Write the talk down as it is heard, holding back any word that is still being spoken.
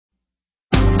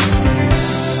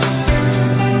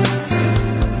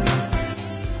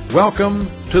Welcome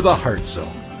to the Heart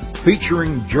Zone,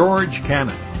 featuring George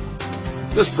Cannon.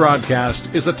 This broadcast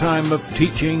is a time of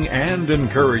teaching and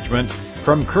encouragement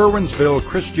from Curwensville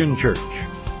Christian Church.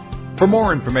 For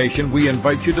more information, we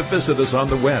invite you to visit us on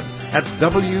the web at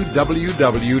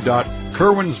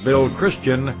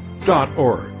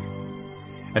www.curwensvillechristian.org.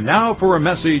 And now for a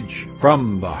message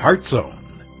from the Heart Zone.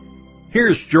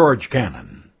 Here's George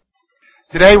Cannon.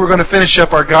 Today we're going to finish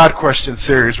up our God Question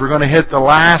series. We're going to hit the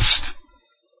last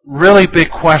really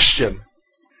big question.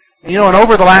 And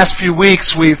over the last few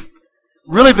weeks, we've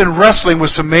really been wrestling with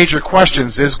some major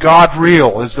questions. Is God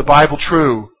real? Is the Bible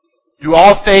true? Do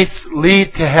all faiths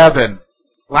lead to heaven?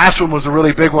 Last one was a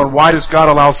really big one. Why does God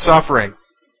allow suffering?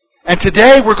 And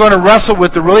today we're going to wrestle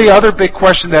with the really other big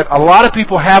question that a lot of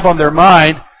people have on their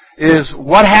mind is,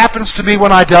 what happens to me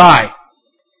when I die?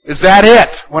 Is that it?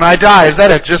 When I die, is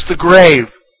that it? Just the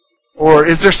grave? Or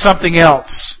is there something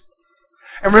else?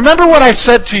 And remember what I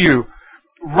said to you.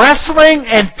 Wrestling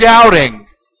and doubting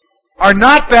are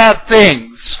not bad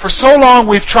things. For so long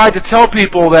we've tried to tell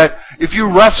people that if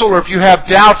you wrestle or if you have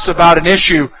doubts about an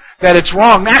issue, that it's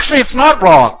wrong. Actually, it's not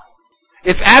wrong.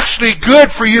 It's actually good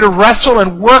for you to wrestle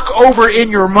and work over in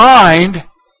your mind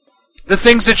the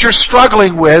things that you're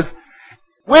struggling with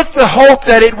the hope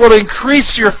that it will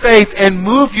increase your faith and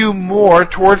move you more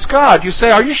towards God. You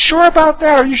say, are you sure about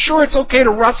that? Are you sure it's okay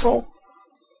to wrestle?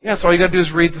 Yes, all you got to do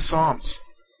is read the Psalms.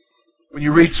 When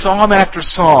you read Psalm after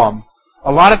Psalm,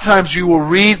 a lot of times you will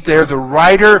read there the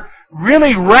writer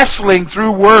really wrestling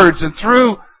through words and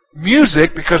through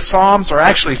music, because Psalms are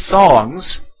actually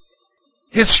songs,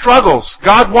 his struggles.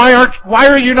 God, why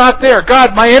are you not there?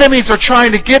 God, my enemies are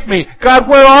trying to get me. God,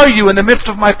 where are you in the midst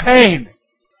of my pain?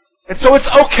 And so it's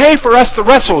okay for us to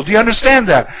wrestle. Do you understand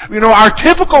that? Our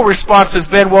typical response has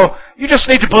been, well, you just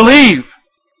need to believe.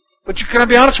 But can I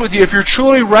be honest with you? If you're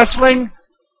truly wrestling,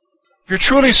 if you're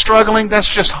truly struggling, that's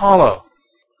just hollow.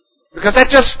 Because that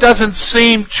just doesn't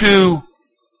seem to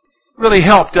really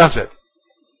help, does it?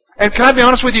 And can I be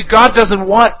honest with you? God doesn't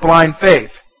want blind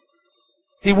faith.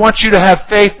 He wants you to have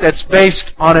faith that's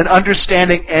based on an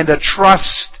understanding and a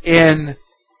trust in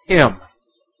Him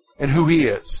and who He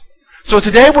is. So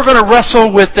today we're going to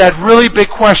wrestle with that really big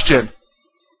question.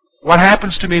 What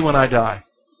happens to me when I die?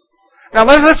 Now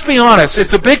let's be honest.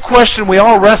 It's a big question. We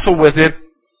all wrestle with it.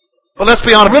 But let's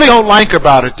be honest. We really don't like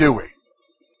about it, do we?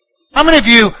 How many of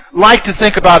you like to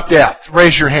think about death?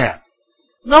 Raise your hand.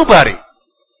 Nobody.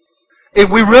 If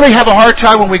we really have a hard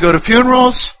time when we go to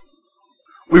funerals,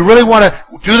 we really want to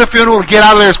do the funeral and get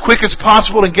out of there as quick as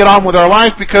possible and get on with our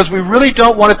life because we really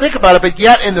don't want to think about it. But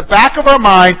yet, in the back of our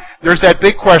mind, there's that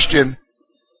big question,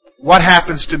 what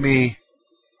happens to me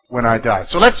when I die?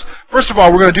 So first of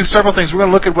all, we're going to do several things. We're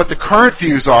going to look at what the current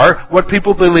views are, what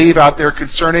people believe out there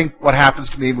concerning what happens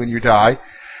to me when you die.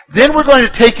 Then we're going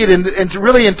to take it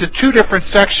into two different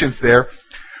sections there.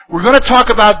 We're going to talk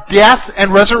about death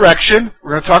and resurrection.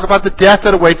 We're going to talk about the death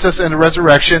that awaits us and the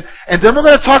resurrection. And then we're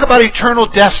going to talk about eternal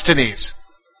destinies.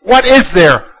 What is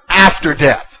there after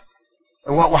death?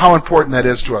 And how important that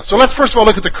is to us. So let's first of all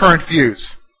look at the current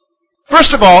views.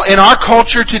 First of all, in our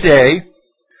culture today,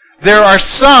 there are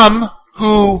some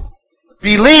who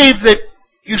believe that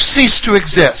you cease to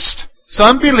exist.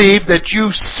 Some believe that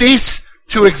you cease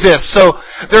to exist. So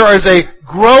there is a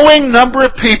growing number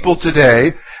of people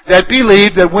today that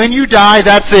believe that when you die,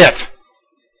 that's it.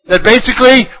 That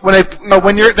basically,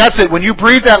 that's it. When you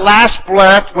breathe that last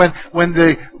breath, when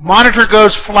the monitor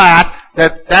goes flat,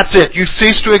 that's it. You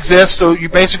cease to exist, so you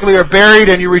basically are buried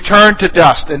and you return to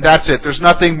dust, and that's it. There's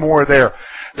nothing more there.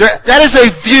 That is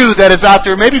a view that is out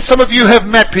there. Maybe some of you have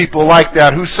met people like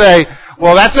that who say,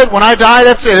 well, that's it. When I die,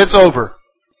 that's it. It's over.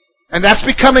 And that's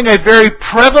becoming a very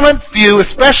prevalent view,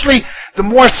 especially the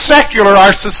more secular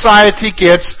our society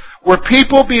gets, where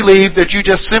people believe that you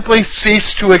just simply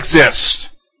cease to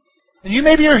exist. And you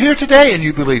maybe are here today and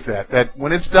you believe that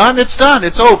when it's done,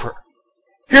 it's over.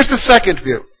 Here's the second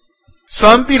view.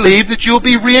 Some believe that you'll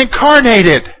be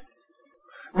reincarnated.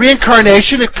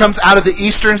 Reincarnation, it comes out of the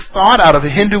Eastern thought, out of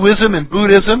Hinduism and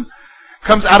Buddhism,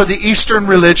 comes out of the Eastern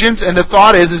religions, and the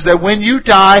thought is that when you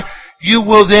die, you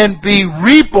will then be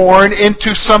reborn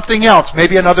into something else.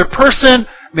 Maybe another person,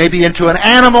 maybe into an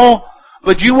animal,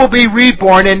 but you will be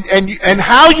reborn, and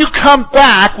how you come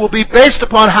back will be based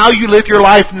upon how you live your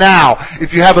life now.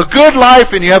 If you have a good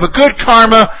life and you have a good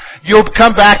karma, you'll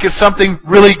come back as something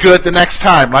really good the next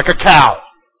time, like a cow.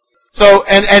 So,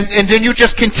 and then you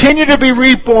just continue to be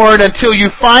reborn until you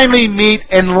finally meet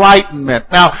enlightenment.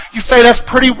 Now, you say that's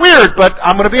pretty weird, but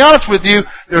I'm going to be honest with you.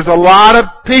 There's a lot of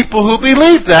people who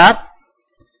believe that.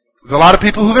 There's a lot of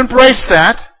people who've embraced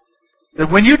that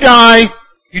when you die,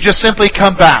 you just simply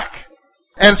come back.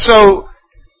 And so,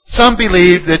 some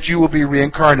believe that you will be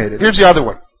reincarnated. Here's the other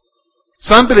one.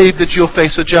 Some believe that you'll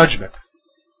face a judgment.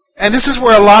 And this is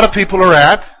where a lot of people are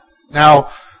at.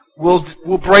 Now, we'll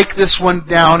break this one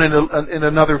down in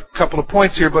another couple of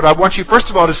points here, but I want you first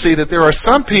of all to see that there are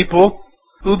some people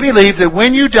who believe that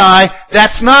when you die,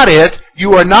 that's not it.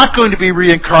 You are not going to be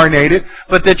reincarnated,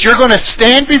 but that you're going to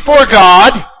stand before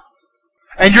God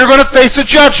and you're going to face a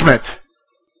judgment.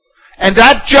 And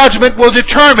that judgment will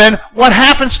determine what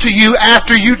happens to you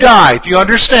after you die. Do you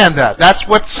understand that? That's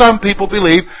what some people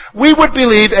believe. We would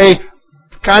believe a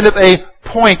kind of a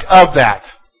point of that.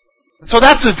 So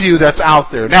that's a view that's out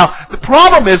there. Now, the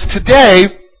problem is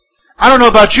today, I don't know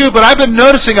about you, but I've been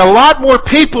noticing a lot more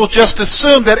people just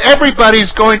assume that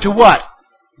everybody's going to what?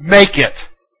 Make it.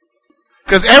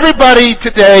 Because everybody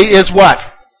today is what?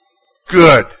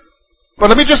 Good. But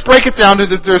let me just break it down to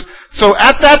so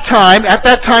at that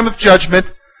time of judgment,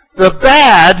 the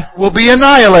bad will be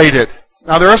annihilated.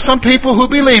 Now there are some people who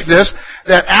believe this,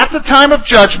 that at the time of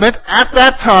judgment, at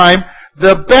that time,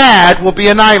 the bad will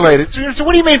be annihilated. So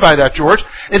what do you mean by that, George?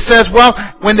 It says, well,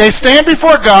 when they stand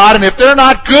before God, and if they're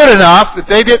not good enough, if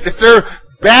their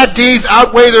bad deeds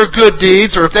outweigh their good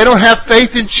deeds, or if they don't have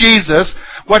faith in Jesus,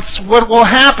 what will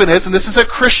happen is, and this is a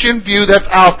Christian view that's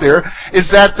out there, is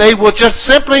that they will just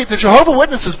simply, the Jehovah's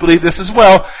Witnesses believe this as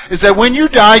well, is that when you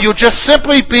die, you'll just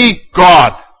simply be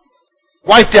gone.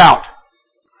 Wiped out.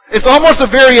 It's almost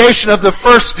a variation of the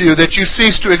first view that you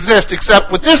cease to exist,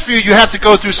 except with this view you have to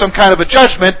go through some kind of a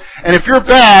judgment, and if you're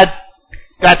bad,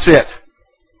 that's it.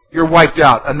 You're wiped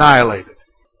out, annihilated.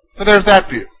 So there's that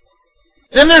view.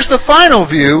 Then there's the final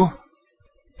view,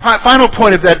 final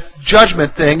point of that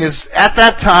judgment thing is, at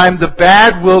that time, the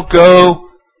bad will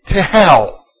go to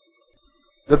hell.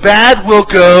 The bad will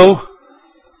go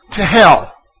to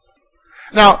hell.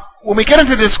 Now, when we get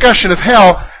into the discussion of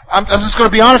hell, I'm just going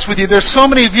to be honest with you, there's so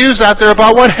many views out there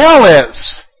about what hell is.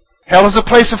 Hell is a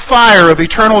place of fire, of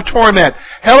eternal torment.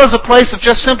 Hell is a place of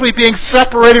just simply being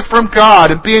separated from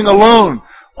God and being alone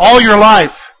all your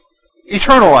life.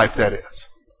 Eternal life, that is.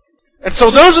 And so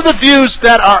those are the views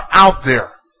that are out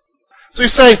there. So you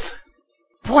say,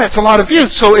 boy, it's a lot of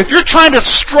views. So if you're trying to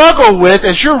struggle with,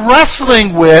 as you're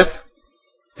wrestling with,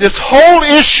 this whole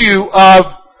issue of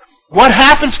what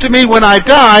happens to me when I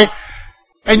die,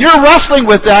 and you're wrestling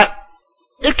with that,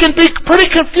 it can be pretty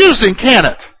confusing, can't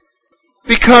it?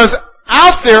 Because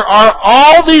out there are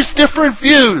all these different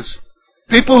views.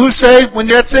 People who say, when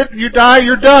that's it, you die,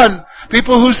 you're done.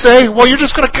 People who say, well, you're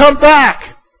just going to come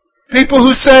back. People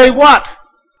who say, what?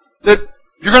 That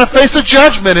you're going to face a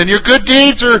judgment, and your good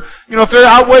deeds are, if they're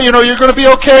outweigh, you're going to be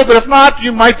okay, but if not,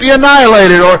 you might be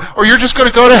annihilated, or you're just going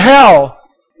to go to hell.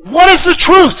 What is the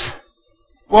truth?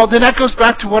 Well, then that goes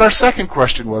back to what our second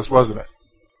question was, wasn't it?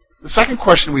 The second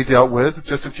question we dealt with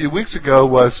just a few weeks ago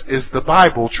was, is the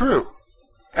Bible true?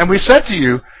 And we said to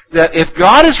you that if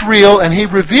God is real and He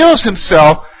reveals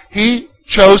Himself, He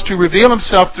chose to reveal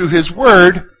Himself through His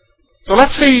Word. So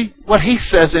let's see what He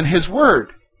says in His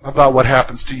Word about what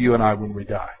happens to you and I when we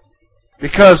die.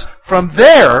 Because from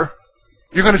there,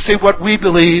 you're going to see what we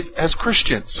believe as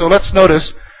Christians. So let's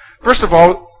notice, first of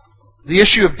all, the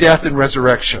issue of death and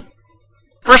resurrection.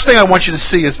 First thing I want you to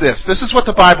see is this. This is what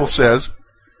the Bible says.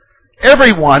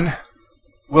 Everyone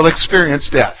will experience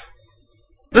death.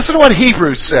 Listen to what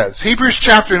Hebrews says. Hebrews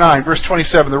chapter 9, verse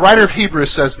 27. The writer of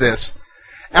Hebrews says this.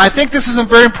 And I think this is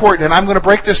very important, and I'm going to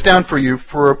break this down for you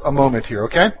for a moment here,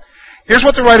 okay? Here's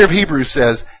what the writer of Hebrews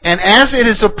says. And as it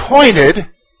is appointed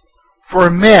for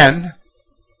men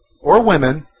or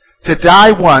women to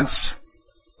die once,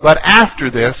 but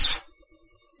after this,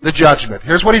 the judgment.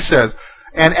 Here's what he says.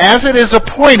 And as it is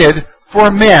appointed for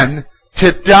men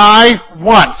to die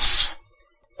once,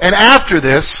 and after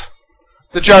this,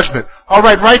 the judgment. All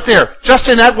right there. Just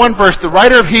in that one verse, the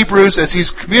writer of Hebrews, as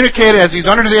he's communicated, as he's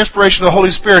under the inspiration of the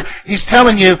Holy Spirit, he's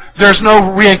telling you there's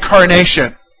no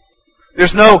reincarnation.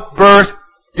 There's no birth,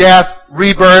 death,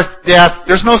 rebirth, death.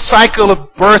 There's no cycle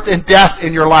of birth and death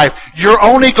in your life. You're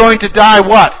only going to die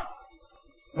what?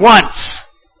 Once.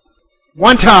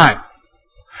 One time.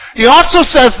 He also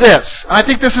says this, and I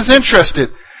think this is interesting,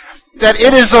 that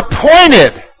it is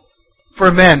appointed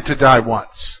for men to die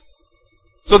once.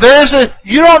 So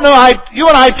you and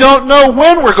I don't know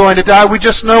when we're going to die, we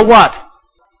just know what?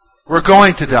 We're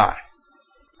going to die.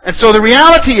 And so the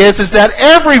reality is that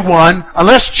everyone,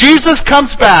 unless Jesus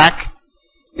comes back,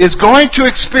 is going to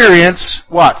experience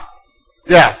what?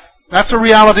 Death. That's a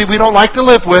reality we don't like to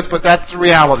live with, but that's the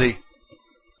reality.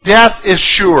 Death is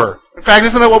sure. In fact,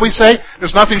 isn't that what we say?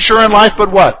 There's nothing sure in life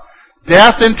but what?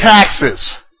 Death and taxes.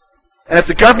 And if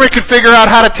the government can figure out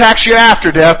how to tax you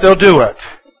after death, they'll do it.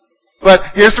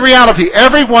 But here's the reality.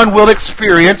 Everyone will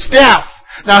experience death.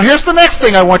 Now here's the next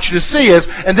thing I want you to see is,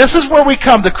 and this is where we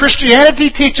come, the Christianity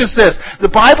teaches this, the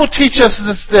Bible teaches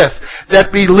us this,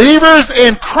 that believers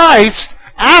in Christ,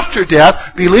 after death,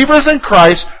 believers in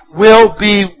Christ will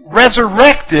be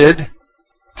resurrected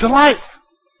to life.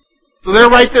 So there,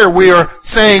 right there, we are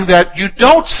saying that you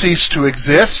don't cease to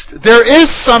exist. There is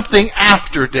something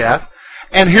after death.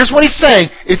 And here's what he's saying.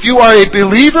 If you are a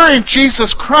believer in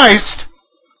Jesus Christ,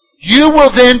 you will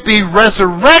then be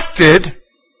resurrected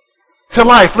to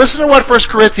life. Listen to what 1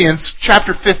 Corinthians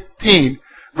chapter 15,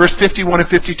 verse 51 and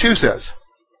 52 says.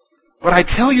 But I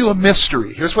tell you a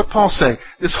mystery. Here's what Paul's saying.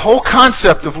 This whole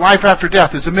concept of life after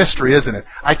death is a mystery, isn't it?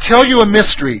 I tell you a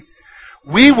mystery.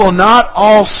 We will not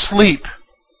all sleep.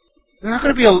 They're not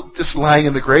going to be just lying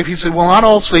in the grave. He said, we'll not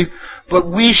all sleep,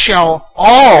 but we shall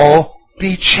all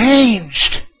be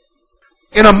changed.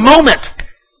 In a moment.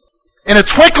 In a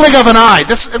twinkling of an eye.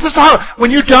 This is how, when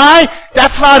you die,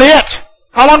 that's not it.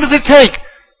 How long does it take?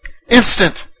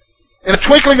 Instant. In a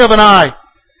twinkling of an eye.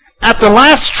 At the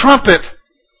last trumpet.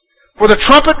 For the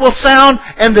trumpet will sound,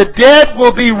 and the dead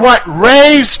will be what?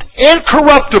 Raised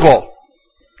incorruptible.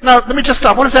 Now, let me just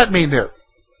stop. What does that mean there?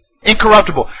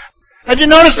 Incorruptible. Have you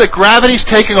noticed that gravity's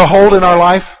taking a hold in our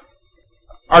life?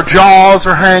 Our jaws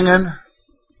are hanging.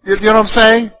 You know what I'm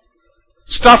saying?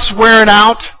 Stuff's wearing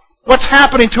out. What's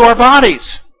happening to our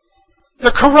bodies?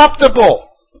 They're corruptible.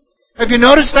 Have you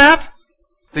noticed that?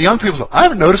 The young people say, I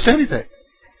haven't noticed anything.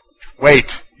 Wait,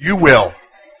 you will.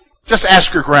 Just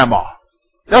ask your grandma.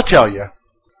 They'll tell you.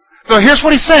 So here's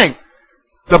what he's saying.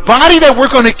 The body that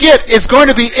we're going to get is going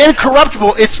to be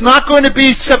incorruptible. It's not going to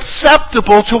be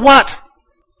susceptible to what?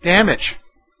 Damage.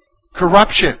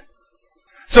 Corruption.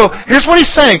 So here's what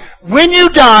he's saying. When you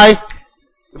die,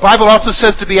 the Bible also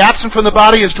says to be absent from the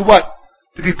body is to what?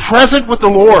 To be present with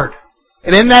the Lord.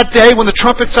 And in that day, when the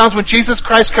trumpet sounds, when Jesus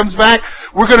Christ comes back,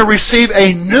 we're going to receive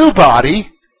a new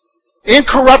body,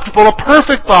 incorruptible, a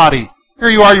perfect body. Here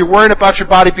you are, you're worrying about your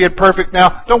body being perfect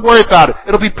now. Don't worry about it.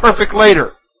 It'll be perfect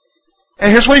later.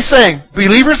 And here's what he's saying.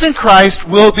 Believers in Christ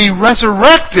will be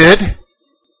resurrected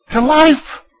to life.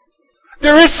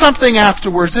 There is something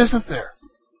afterwards, isn't there?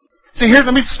 See, here,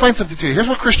 let me explain something to you. Here's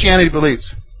what Christianity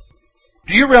believes.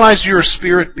 Do you realize you're a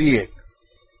spirit being?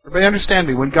 Everybody understand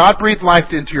me. When God breathed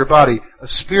life into your body, a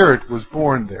spirit was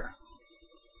born there.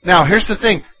 Now, here's the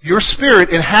thing. Your spirit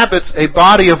inhabits a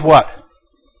body of what?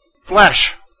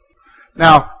 Flesh.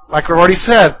 Now, like I already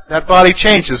said, that body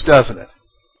changes, doesn't it?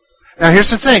 Now, here's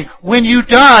the thing. When you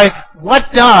die,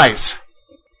 what dies?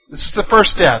 This is the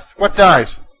first death. What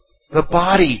dies? The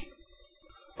body.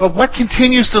 But what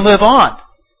continues to live on?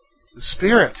 The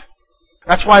spirit.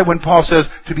 That's why when Paul says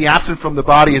to be absent from the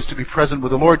body is to be present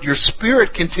with the Lord, your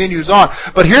spirit continues on.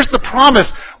 But here's the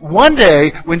promise. One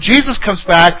day, when Jesus comes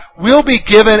back, we'll be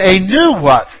given a new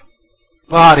what?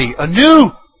 Body. A new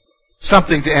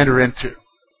something to enter into.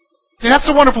 See, that's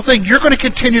the wonderful thing. You're going to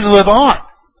continue to live on.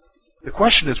 The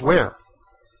question is where?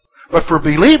 But for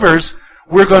believers,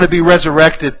 we're going to be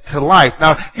resurrected to life.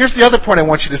 Now, here's the other point I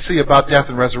want you to see about death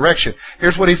and resurrection.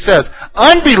 Here's what he says.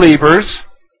 Unbelievers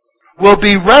will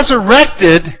be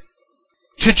resurrected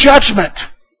to judgment.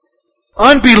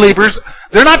 Unbelievers,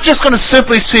 they're not just going to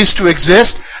simply cease to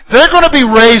exist. They're going to be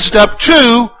raised up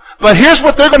to, but here's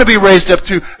what they're going to be raised up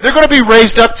to. They're going to be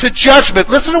raised up to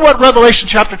judgment. Listen to what Revelation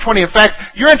chapter 20. In fact,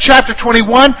 you're in chapter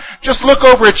 21. Just look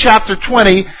over at chapter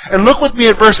 20 and look with me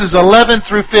at verses 11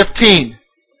 through 15.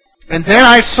 And then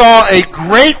I saw a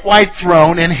great white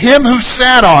throne and him who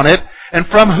sat on it, and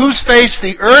from whose face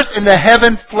the earth and the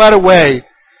heaven fled away.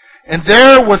 And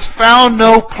there was found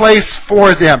no place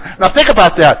for them. Now think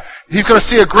about that. He's going to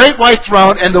see a great white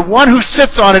throne, and the one who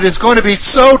sits on it is going to be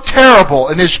so terrible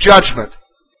in his judgment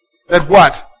that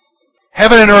what?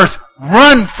 Heaven and earth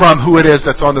run from who it is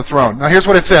that's on the throne. Now here's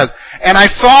what it says. And I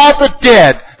saw the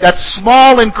dead, that's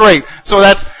small and great. So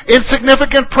that's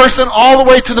insignificant person all the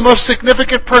way to the most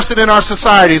significant person in our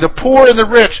society, the poor and the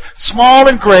rich,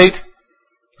 small and great,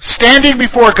 standing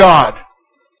before God.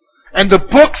 And the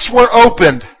books were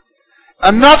opened.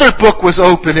 Another book was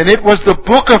opened, and it was the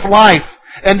book of life.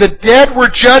 And the dead were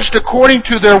judged according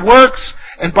to their works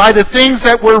and by the things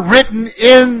that were written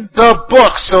in the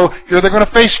book. So here they're going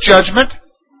to face judgment.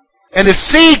 And the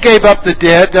sea gave up the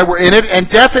dead that were in it, and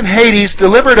death and Hades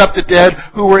delivered up the dead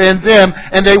who were in them,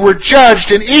 and they were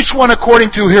judged, and each one according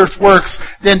to his works.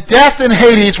 Then death and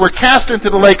Hades were cast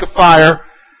into the lake of fire.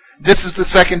 This is the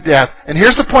second death. And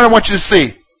here's the point I want you to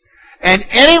see. And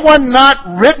anyone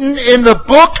not written in the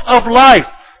book of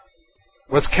life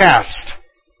was cast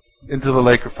into the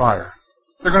lake of fire.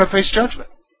 They're going to face judgment.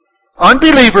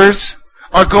 Unbelievers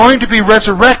are going to be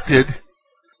resurrected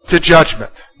to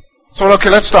judgment. So, okay,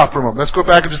 let's stop for a moment. Let's go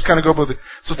back and just kind of go over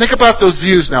So think about those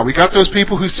views now. We got those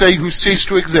people who say who cease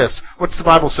to exist. What's the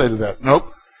Bible say to that?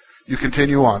 Nope. You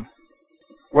continue on.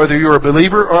 Whether you're a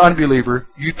believer or unbeliever,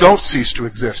 you don't cease to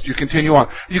exist. You continue on.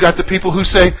 You got the people who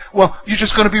say, well, you're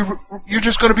just going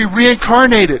to be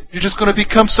reincarnated. You're just going to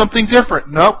become something different.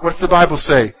 Nope. What's the Bible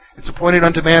say? It's appointed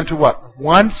unto man to what?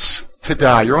 Once to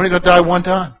die. You're only going to die one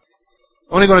time.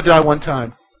 Only going to die one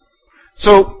time.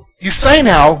 So you say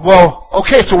now, well,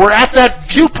 okay, so we're at that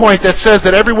viewpoint that says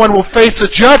that everyone will face a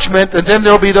judgment, and then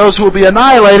there'll be those who will be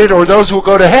annihilated or those who will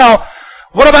go to hell.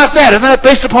 What about that? Isn't that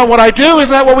based upon what I do?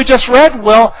 Isn't that what we just read?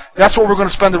 Well, that's what we're going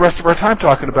to spend the rest of our time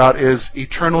talking about, is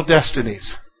eternal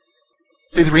destinies.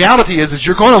 See, the reality is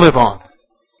you're going to live on.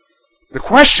 The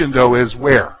question, though, is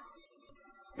where?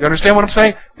 You understand what I'm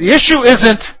saying? The issue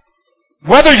isn't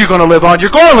whether you're going to live on.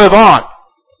 You're going to live on.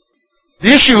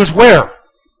 The issue is where.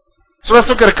 So let's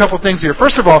look at a couple things here.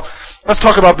 First of all, let's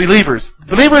talk about believers.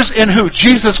 Believers in who?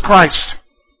 Jesus Christ.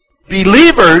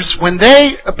 Believers, when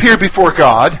they appear before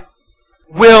God,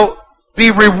 will be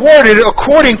rewarded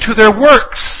according to their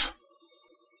works.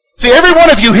 See, every one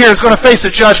of you here is going to face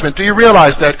a judgment. Do you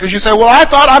realize that? Because you say, well, I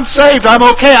thought I'm saved. I'm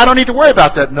okay. I don't need to worry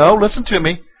about that. No, listen to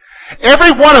me.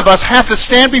 Every one of us has to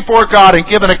stand before God and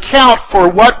give an account for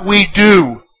what we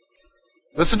do.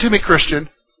 Listen to me, Christian.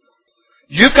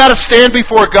 You've got to stand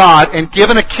before God and give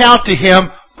an account to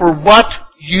Him for what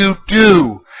you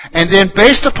do. And then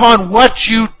based upon what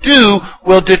you do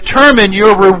will determine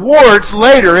your rewards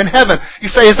later in heaven. You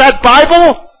say, is that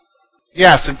Bible?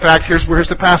 Yes, in fact, here's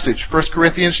the passage. 1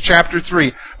 Corinthians chapter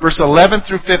 3, verse 11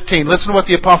 through 15. Listen to what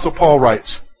the Apostle Paul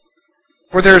writes.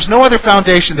 For there is no other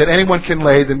foundation that anyone can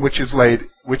lay than which is laid,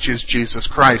 which is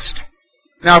Jesus Christ.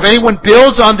 Now, if anyone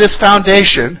builds on this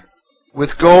foundation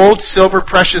with gold, silver,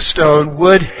 precious stone,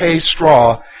 wood, hay,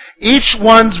 straw, each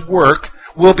one's work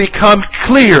will become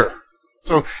clear.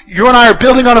 So you and I are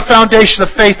building on a foundation of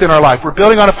faith in our life. We're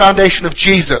building on a foundation of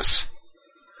Jesus.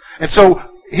 And so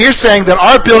here's saying that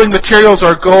our building materials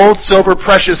are gold, silver,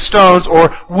 precious stones, or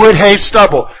wood, hay,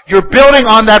 stubble. You're building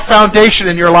on that foundation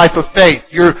in your life of faith.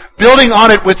 You're building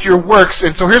on it with your works.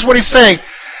 And so here's what he's saying.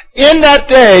 In that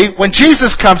day, when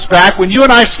Jesus comes back, when you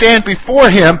and I stand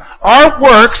before Him, our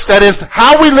works, that is,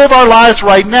 how we live our lives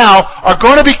right now, are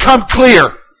going to become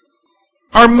clear.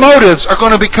 Our motives are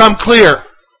going to become clear.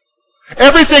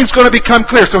 Everything's going to become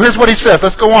clear. So here's what he says.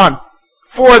 Let's go on.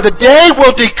 For the day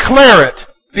will declare it,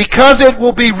 because it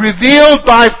will be revealed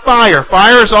by fire.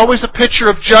 Fire is always a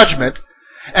picture of judgment.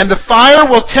 And the fire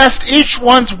will test each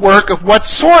one's work of what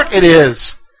sort it is.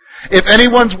 If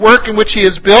anyone's work in which he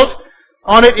is built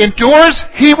on it endures,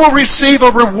 he will receive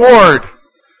a reward.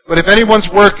 But if anyone's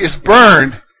work is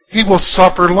burned, he will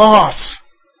suffer loss.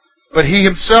 But he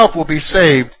himself will be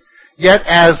saved, yet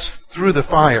as through the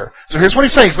fire. So here's what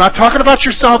he's saying. He's not talking about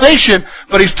your salvation,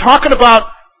 but he's talking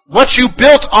about what you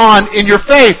built on in your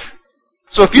faith.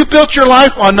 So if you built your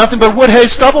life on nothing but wood, hay,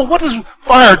 stubble, what does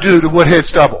fire do to wood, hay,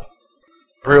 stubble?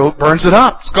 It burns it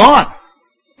up. It's gone.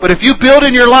 But if you build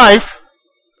in your life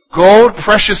gold,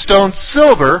 precious stones,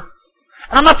 silver,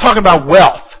 and I'm not talking about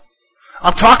wealth.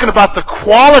 I'm talking about the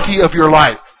quality of your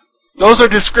life. Those are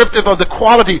descriptive of the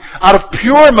quality out of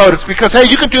pure motives. Because, hey,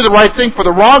 you can do the right thing for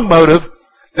the wrong motive.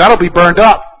 That'll be burned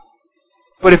up.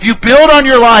 But if you build on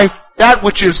your life that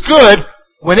which is good,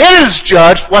 when it is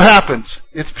judged, what happens?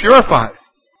 It's purified.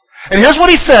 And here's what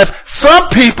he says. Some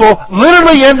people,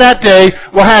 literally in that day,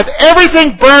 will have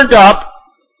everything burned up,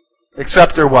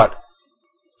 except they're what?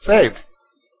 Saved.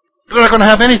 They're not going to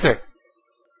have anything.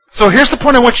 So here's the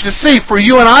point I want you to see. For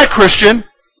you and I, Christian,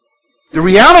 the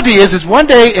reality is one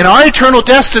day in our eternal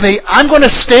destiny, I'm going to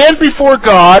stand before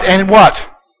God and what?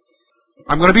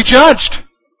 I'm going to be judged.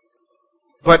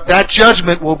 But that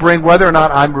judgment will bring whether or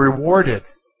not I'm rewarded.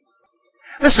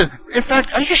 Listen, in fact,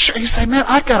 are you sure? You say, man,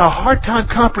 I've got a hard time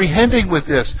comprehending with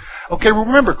this. Okay,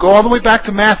 remember, go all the way back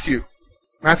to Matthew.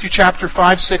 Matthew chapter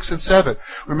 5, 6, and 7.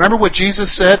 Remember what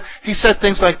Jesus said? He said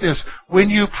things like this. When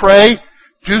you pray,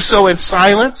 do so in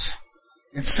silence,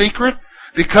 in secret,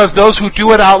 because those who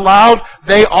do it out loud,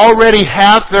 they already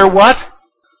have their what?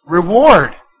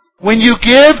 Reward. When you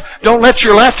give, don't let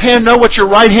your left hand know what your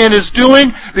right hand is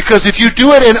doing, because if you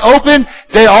do it in open,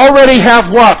 they already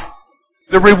have what?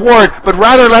 The reward. But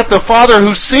rather let the Father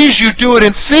who sees you do it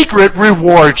in secret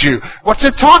reward you. What's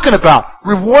it talking about?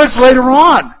 Rewards later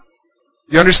on.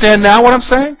 You understand now what I'm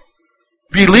saying?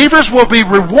 Believers will be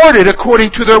rewarded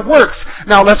according to their works.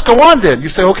 Now let's go on then. You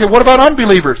say, okay, what about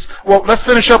unbelievers? Well, let's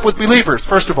finish up with believers,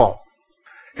 first of all.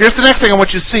 Here's the next thing I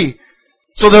want you to see.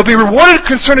 So they'll be rewarded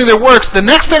concerning their works. The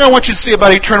next thing I want you to see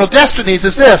about eternal destinies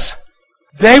is this.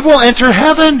 They will enter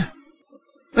heaven.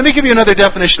 Let me give you another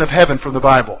definition of heaven from the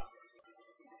Bible.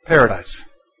 Paradise.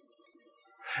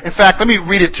 In fact, let me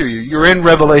read it to you. You're in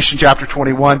Revelation chapter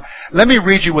 21. Let me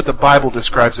read you what the Bible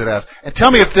describes it as. And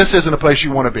tell me if this isn't a place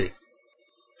you want to be.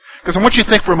 Because I want you to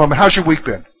think for a moment, how's your week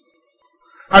been?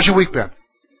 How's your week been?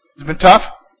 Has it been tough?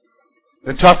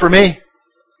 Been tough for me?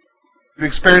 You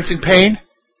experiencing pain?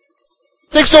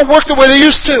 Things don't work the way they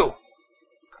used to.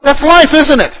 That's life,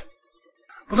 isn't it?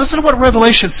 But listen to what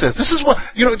Revelation says. This is what,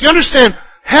 do you understand?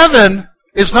 Heaven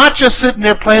is not just sitting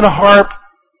there playing a harp,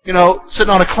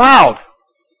 sitting on a cloud.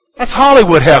 That's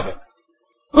Hollywood heaven.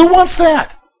 Who wants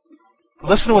that? But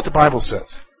listen to what the Bible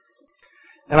says.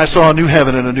 And I saw a new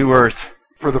heaven and a new earth,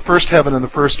 for the first heaven and the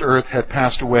first earth had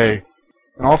passed away,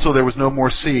 and also there was no more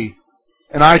sea.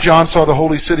 And I, John, saw the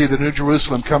holy city, the New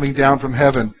Jerusalem, coming down from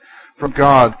heaven, from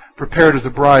God, prepared as a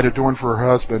bride adorned for her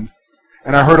husband.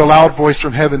 And I heard a loud voice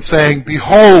from heaven saying,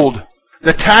 Behold,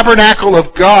 the tabernacle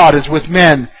of God is with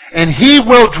men, and He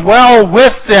will dwell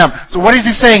with them. So what is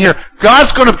He saying here?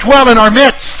 God's going to dwell in our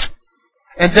midst,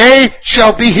 and they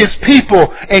shall be His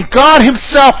people, and God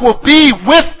Himself will be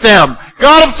with them.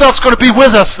 God Himself's going to be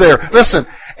with us there. Listen,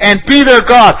 and be their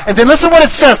God. And then listen to what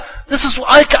it says. Listen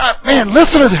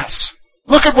to this.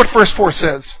 Look at what verse 4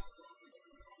 says.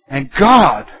 And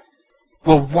God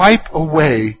will wipe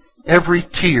away every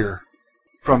tear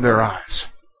from their eyes.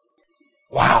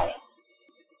 Wow.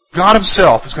 God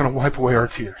Himself is going to wipe away our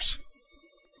tears.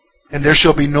 And there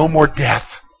shall be no more death.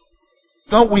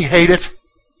 Don't we hate it?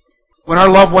 When our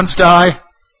loved ones die,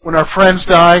 when our friends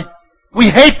die, we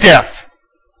hate death.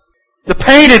 The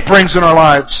pain it brings in our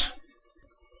lives.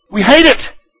 We hate it.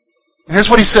 And here's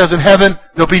what He says, in heaven,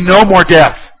 there'll be no more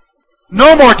death.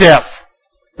 No more death.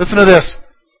 Listen to this.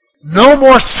 No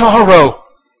more sorrow,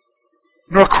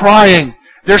 nor crying.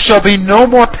 There shall be no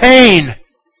more pain,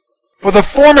 for the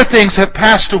former things have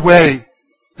passed away.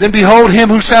 Then behold, Him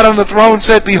who sat on the throne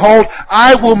said, Behold,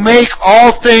 I will make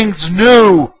all things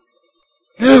new.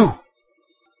 New.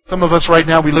 Some of us right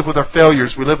now, we live with our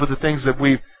failures. We live with the things that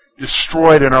we've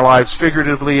destroyed in our lives,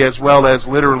 figuratively as well as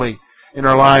literally in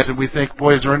our lives. And we think,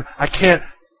 boy, I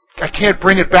can't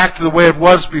bring it back to the way it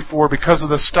was before because of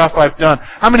the stuff I've done.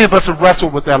 How many of us have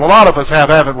wrestled with that? A lot of us have,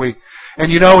 haven't we? And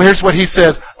here's what He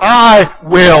says, I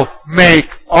will make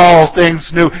all things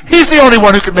new. He's the only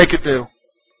one who can make it new.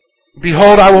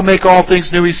 Behold, I will make all things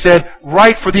new, He said.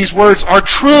 Write, for these words are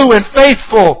true and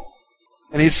faithful.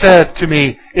 And He said to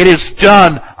me, It is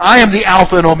done. I am the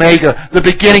Alpha and Omega, the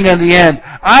beginning and the end.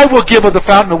 I will give of the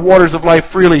fountain of waters of life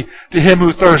freely to him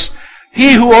who thirsts.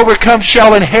 He who overcomes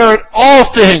shall inherit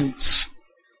all things,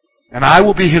 and I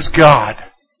will be his God,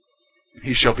 and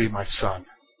he shall be my son.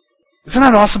 Isn't that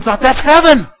an awesome thought? That's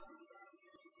heaven.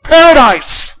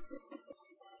 Paradise.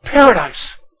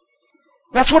 Paradise.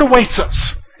 That's what awaits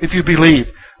us if you believe.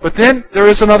 But then there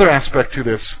is another aspect to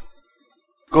this.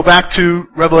 Go back to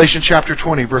Revelation chapter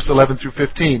 20, verse 11 through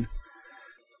 15.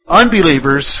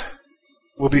 Unbelievers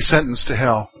will be sentenced to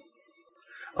hell.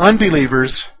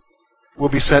 Unbelievers will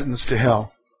be sentenced to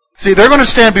hell. See, they're going to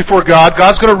stand before God.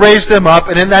 God's going to raise them up,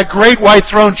 and in that great white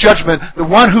throne judgment, the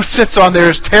one who sits on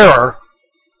there is terror.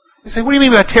 You say, what do you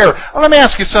mean by terror? Well, let me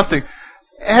ask you something.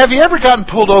 Have you ever gotten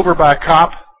pulled over by a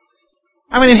cop?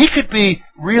 I mean, he could be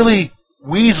really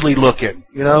Weasley looking,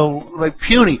 like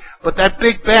puny, but that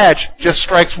big badge just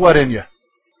strikes what in you?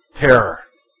 Terror.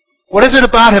 What is it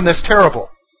about him that's terrible?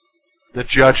 The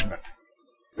judgment.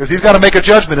 Because he's got to make a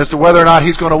judgment as to whether or not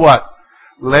he's going to what?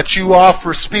 Let you off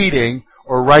for speeding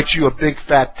or write you a big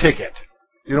fat ticket.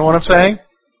 You know what I'm saying?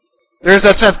 There's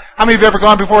that sense. How many of you have ever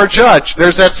gone before a judge?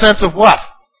 There's that sense of what?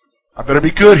 I better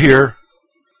be good here.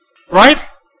 Right?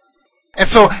 And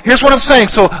so, here's what I'm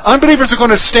saying. So, unbelievers are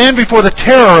going to stand before the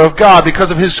terror of God because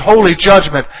of His holy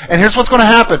judgment. And here's what's going to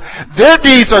happen. Their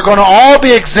deeds are going to all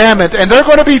be examined, and they're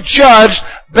going to be judged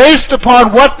based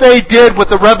upon what they did with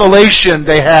the revelation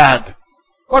they had.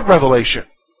 What revelation?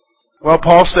 Well,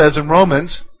 Paul says in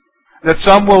Romans that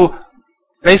some will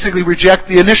basically reject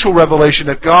the initial revelation,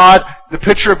 that God, the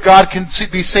picture of God can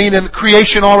be seen in the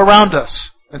creation all around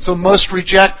us. And so most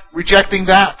rejecting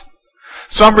that.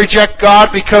 Some reject God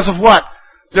because of what?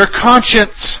 Their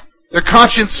conscience. Their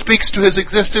conscience speaks to His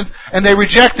existence, and they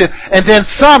reject it. And then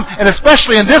some, and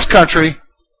especially in this country,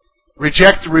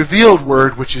 reject the revealed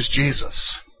Word, which is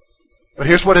Jesus. But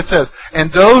here's what it says.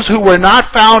 And those who were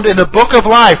not found in the book of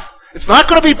life, it's not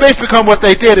going to be based upon what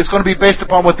they did, it's going to be based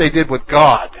upon what they did with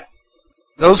God.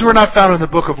 Those who are not found in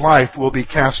the book of life will be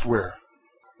cast where?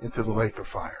 Into the lake of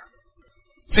fire.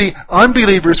 See,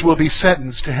 unbelievers will be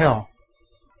sentenced to hell.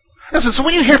 Listen, so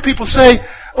when you hear people say,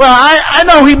 well, I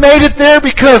know he made it there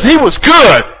because he was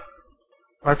good.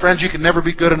 My friends, you can never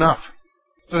be good enough.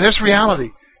 So here's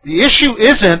reality. The issue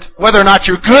isn't whether or not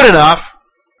you're good enough.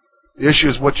 The issue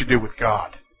is what you do with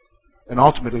God. And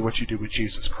ultimately what you do with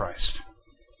Jesus Christ.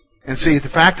 And see, the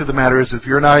fact of the matter is, if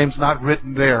your name's not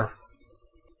written there,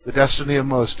 the destiny of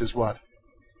most is what?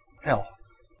 Hell.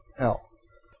 Hell.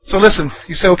 So listen,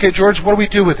 you say, okay, George, what do we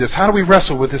do with this? How do we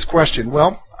wrestle with this question?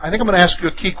 Well, I think I'm going to ask you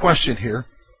a key question here.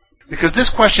 Because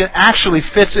this question actually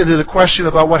fits into the question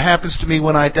about what happens to me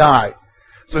when I die.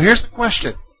 So here's the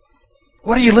question.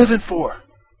 What are you living for?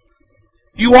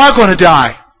 You are going to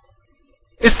die.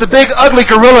 It's the big, ugly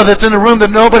gorilla that's in the room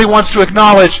that nobody wants to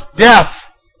acknowledge. Death.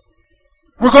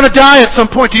 We're going to die at some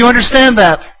point. Do you understand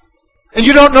that? And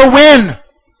you don't know when.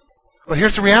 But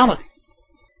here's the reality.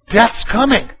 Death's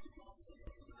coming.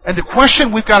 And the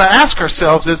question we've got to ask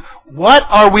ourselves is, what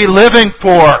are we living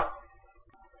for?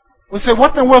 We say,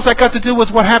 what in the world's that got to do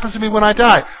with what happens to me when I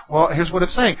die? Well, here's what I'm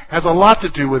saying. It has a lot to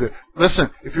do with it. Listen,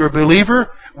 if you're a believer,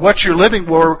 what you're living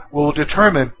for will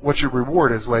determine what your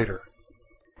reward is later.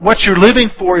 What you're living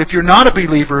for, if you're not a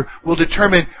believer, will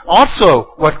determine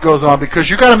also what goes on, because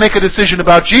you've got to make a decision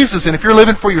about Jesus. And if you're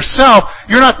living for yourself,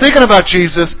 you're not thinking about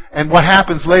Jesus, and what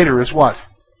happens later is what?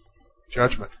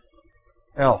 Judgment.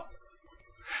 Hell.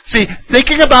 See,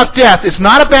 thinking about death is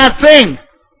not a bad thing.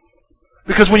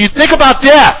 Because when you think about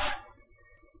death,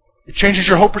 it changes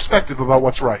your whole perspective about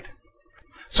what's right.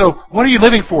 So, what are you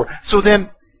living for? So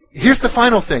then, here's the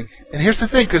final thing. And here's the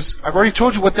thing, because I've already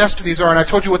told you what destinies are, and I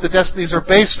told you what the destinies are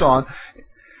based on.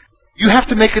 You have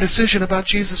to make a decision about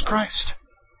Jesus Christ.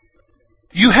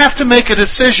 You have to make a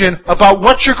decision about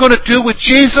what you're going to do with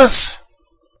Jesus.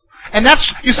 And that's,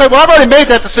 you say, well, I've already made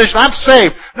that decision. I'm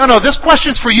saved. No, this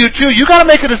question's for you too. You got to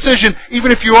make a decision,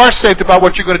 even if you are saved, about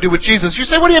what you're going to do with Jesus. You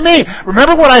say, what do you mean?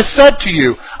 Remember what I said to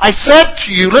you. I said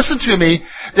to you, listen to me,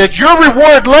 that your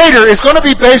reward later is going to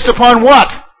be based upon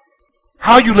what?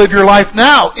 How you live your life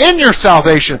now in your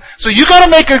salvation. So you got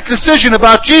to make a decision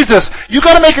about Jesus. You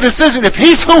got to make a decision if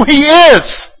He's who He is.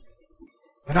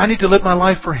 Then I need to live my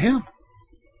life for Him.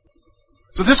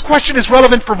 So this question is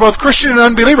relevant for both Christian and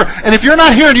unbeliever. And if you're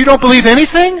not here and you don't believe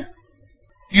anything,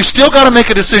 you still got to make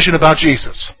a decision about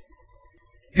Jesus.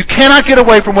 You cannot get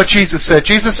away from what Jesus said.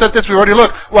 Jesus said this, we already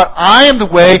looked. What? I am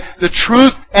the way, the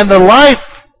truth, and the life.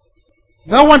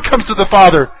 No one comes to the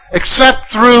Father except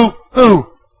through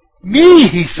who? Me,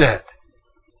 He said.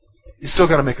 You still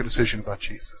got to make a decision about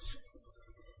Jesus.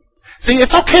 See,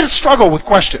 it's okay to struggle with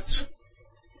questions.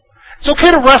 It's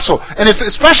okay to wrestle, and it's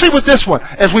especially with this one,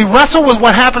 as we wrestle with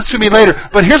what happens to me later.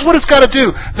 But here's what it's got to do.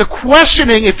 The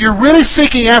questioning, if you're really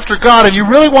seeking after God and you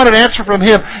really want an answer from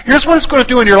Him, here's what it's going to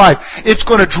do in your life. It's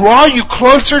going to draw you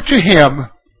closer to Him,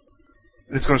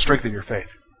 and it's going to strengthen your faith.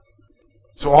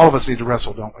 So all of us need to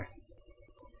wrestle, don't we?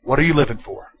 What are you living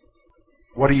for?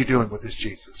 What are you doing with this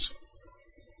Jesus?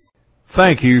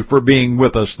 Thank you for being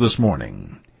with us this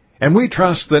morning. And we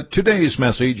trust that today's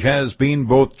message has been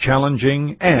both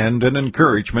challenging and an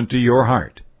encouragement to your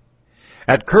heart.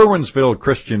 At Curwensville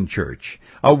Christian Church,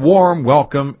 a warm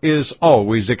welcome is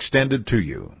always extended to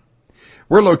you.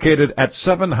 We're located at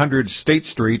 700 State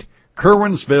Street,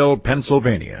 Curwensville,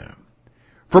 Pennsylvania.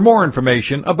 For more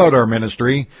information about our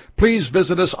ministry, please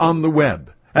visit us on the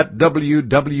web at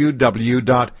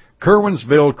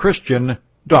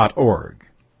www.curwensvillechristian.org.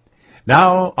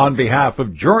 Now, on behalf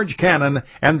of George Cannon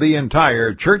and the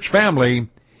entire church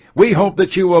family, we hope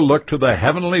that you will look to the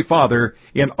Heavenly Father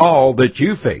in all that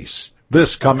you face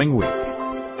this coming week.